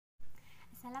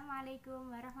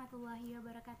Assalamualaikum warahmatullahi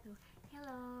wabarakatuh.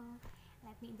 Hello,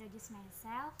 let me introduce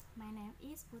myself. My name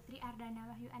is Putri Ardana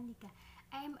Wahyu Andika.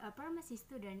 I am a pharmacy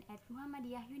student at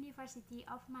Muhammadiyah University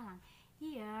of Malang.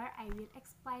 Here, I will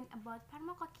explain about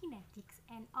pharmacokinetics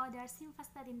and other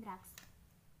simvastatin drugs.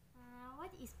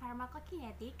 What is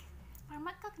pharmacokinetic?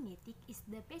 Pharmacokinetic is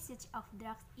the passage of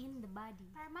drugs in the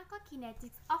body.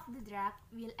 Pharmacokinetics of the drug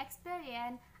will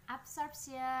experience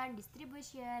absorption,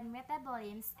 distribution,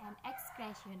 metabolism, and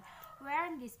excretion,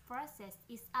 where this process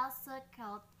is also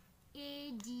called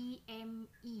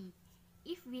ADME.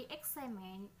 If we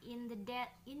examine in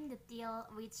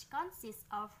detail, which consists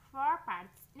of 4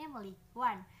 parts, namely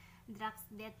 1.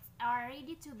 Drugs that are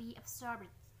ready to be absorbed,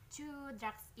 2.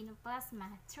 Drugs in plasma,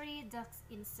 3. Drugs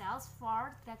in cells,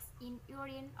 4. Drugs in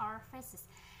urine or feces.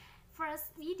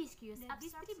 First, we discuss the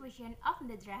distribution of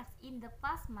the drugs in the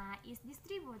plasma is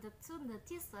distributed to the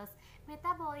tissues.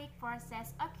 Metabolic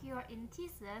process occur in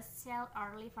tissues, cell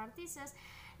or liver tissues.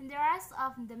 The rest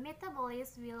of the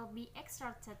metabolism will be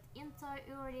extracted into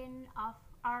urine of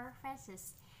our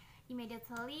feces.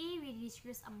 Immediately, we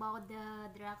discuss about the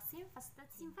drug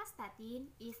simvastatin.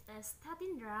 Simvastatin is a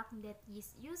statin drug that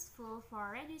is useful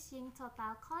for reducing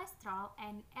total cholesterol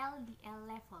and LDL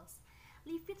levels.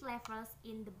 Lipid levels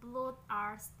in the blood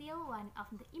are still one of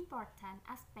the important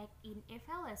aspects in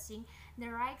evaluating the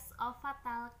risk of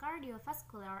fatal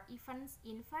cardiovascular events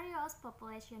in various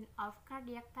populations of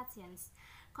cardiac patients.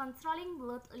 Controlling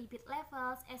blood lipid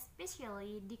levels,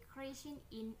 especially decreasing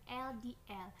in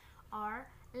LDL or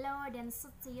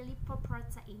low-density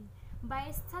lipoprotein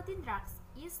by statin drugs,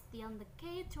 is still the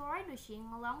key to reducing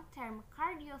long-term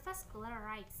cardiovascular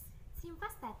risks.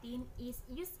 Simvastatin is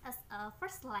used as a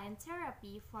first-line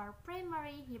therapy for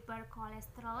primary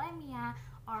hypercholesterolemia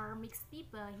or mixed-type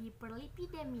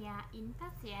hyperlipidemia in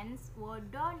patients who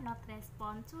do not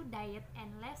respond to diet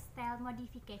and lifestyle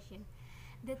modification.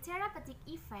 The therapeutic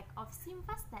effect of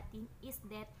simvastatin is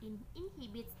that it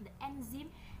inhibits the enzyme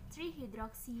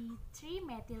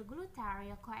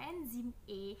 3-hydroxy-3-methylglutarate coenzyme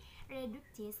A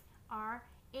reductase or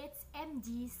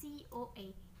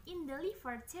HMG-CoA in the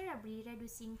liver, terribly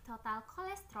reducing total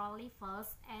cholesterol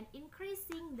levels and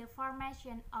increasing the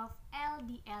formation of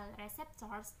LDL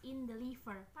receptors in the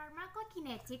liver.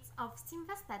 Pharmacokinetics of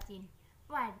simvastatin.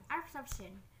 1.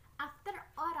 Absorption. After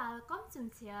oral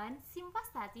consumption,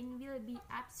 simvastatin will be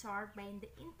absorbed by the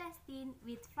intestine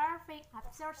with varying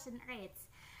absorption rates,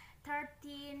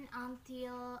 13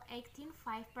 until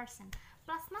 18.5%.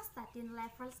 Plasmastatin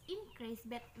levels increase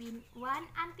between 1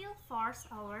 until 4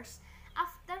 hours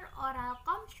after oral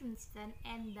consumption,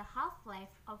 and the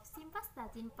half-life of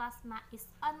simvastatin plasma is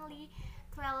only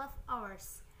 12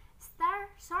 hours.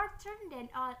 Shorter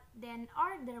than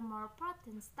other more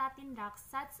potent statin drugs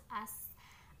such as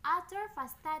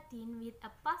atorvastatin with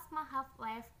a plasma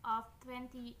half-life of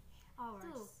 20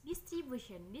 hours. 2.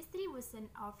 Distribution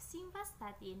of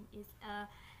simvastatin is a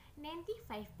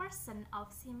 95% of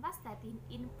simvastatin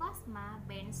in plasma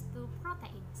binds to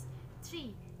proteins.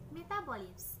 3.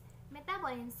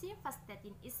 Metabolism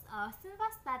simvastatin is a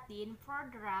simvastatin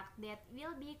prodrug that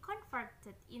will be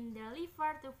converted in the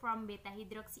liver to form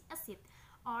beta-hydroxy acid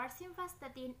or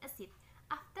simvastatin acid.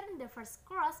 After the first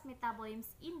cross metabolism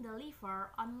in the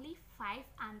liver, only 5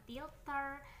 until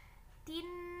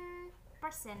 13%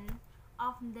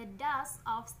 of the dose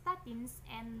of statins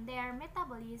and their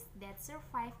metabolism that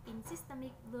survive in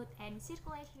systemic blood and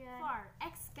circulation. 4.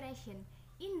 Excretion.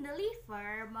 In the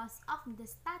liver, most of the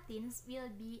statins will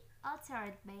be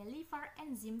altered by liver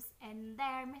enzymes and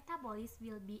their metabolism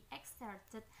will be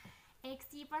exerted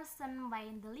 80% by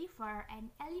the liver and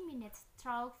eliminated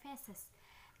through feces.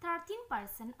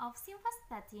 13% of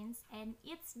simvastatins and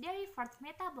its derivative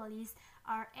metabolism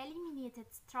are eliminated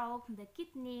through the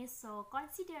kidney, so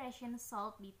consideration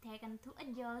should be taken to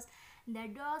adjust the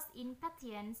dose in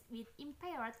patients with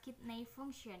impaired kidney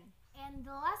function. And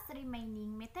the last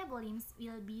remaining metabolisms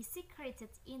will be secreted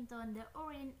into the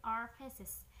urine or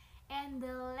feces, and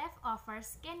the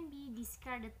leftovers can be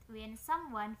discarded when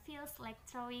someone feels like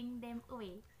throwing them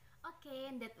away. Okay,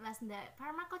 that was the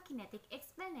pharmacokinetic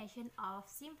explanation of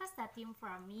simvastatin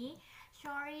from me.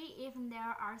 Sorry if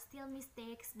there are still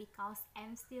mistakes because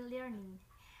I'm still learning.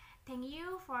 Thank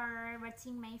you for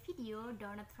watching my video. Do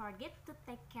not forget to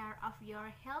take care of your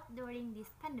health during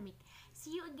this pandemic.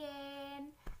 See you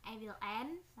again. I will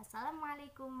end.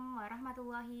 Wassalamualaikum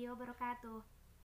warahmatullahi wabarakatuh.